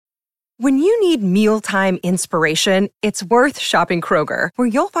When you need mealtime inspiration, it's worth shopping Kroger, where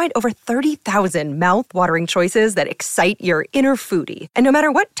you'll find over 30,000 mouth-watering choices that excite your inner foodie. And no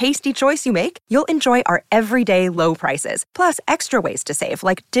matter what tasty choice you make, you'll enjoy our everyday low prices, plus extra ways to save,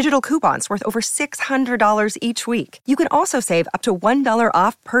 like digital coupons worth over $600 each week. You can also save up to $1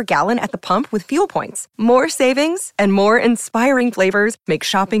 off per gallon at the pump with fuel points. More savings and more inspiring flavors make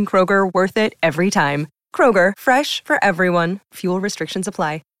shopping Kroger worth it every time. Kroger, fresh for everyone. Fuel restrictions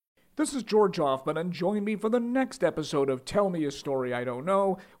apply. This is George Hoffman, and join me for the next episode of Tell Me a Story I Don't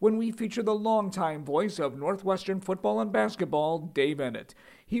Know, when we feature the longtime voice of Northwestern football and basketball, Dave Ennett.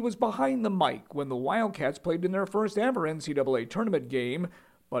 He was behind the mic when the Wildcats played in their first ever NCAA tournament game,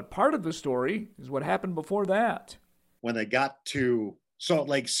 but part of the story is what happened before that. When they got to Salt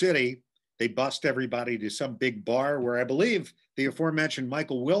Lake City, they bussed everybody to some big bar where I believe the aforementioned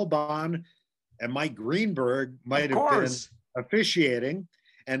Michael Wilbon and Mike Greenberg might have been officiating.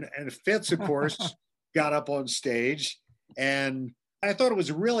 And Fitz, of course, got up on stage. And I thought it was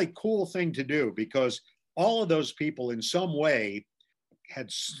a really cool thing to do because all of those people in some way had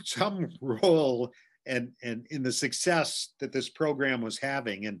some role and in the success that this program was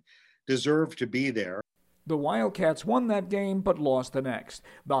having and deserved to be there. The Wildcats won that game, but lost the next.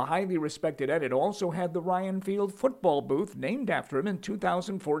 The highly respected Ennett also had the Ryan Field football booth named after him in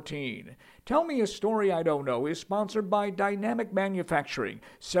 2014. Tell Me a Story I Don't Know is sponsored by Dynamic Manufacturing,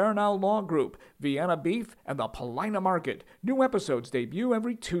 Serenal Law Group, Vienna Beef, and the Paulina Market. New episodes debut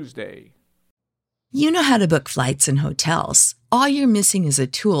every Tuesday. You know how to book flights and hotels. All you're missing is a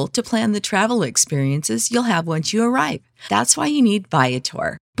tool to plan the travel experiences you'll have once you arrive. That's why you need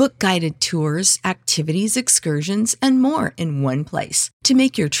Viator. Book guided tours, activities, excursions, and more in one place to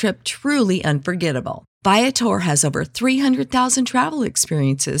make your trip truly unforgettable. Viator has over 300,000 travel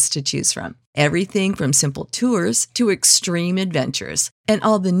experiences to choose from. Everything from simple tours to extreme adventures and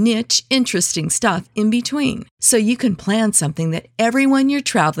all the niche, interesting stuff in between. So you can plan something that everyone you're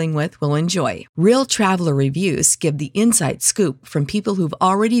traveling with will enjoy. Real traveler reviews give the inside scoop from people who've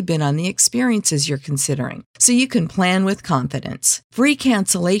already been on the experiences you're considering. So you can plan with confidence. Free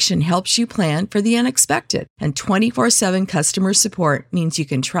cancellation helps you plan for the unexpected. And 24/7 customer support means you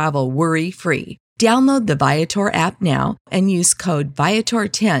can travel worry-free. Download the Viator app now and use code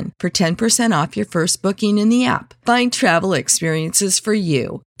Viator10 for 10% off your first booking in the app. Find travel experiences for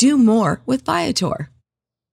you. Do more with Viator.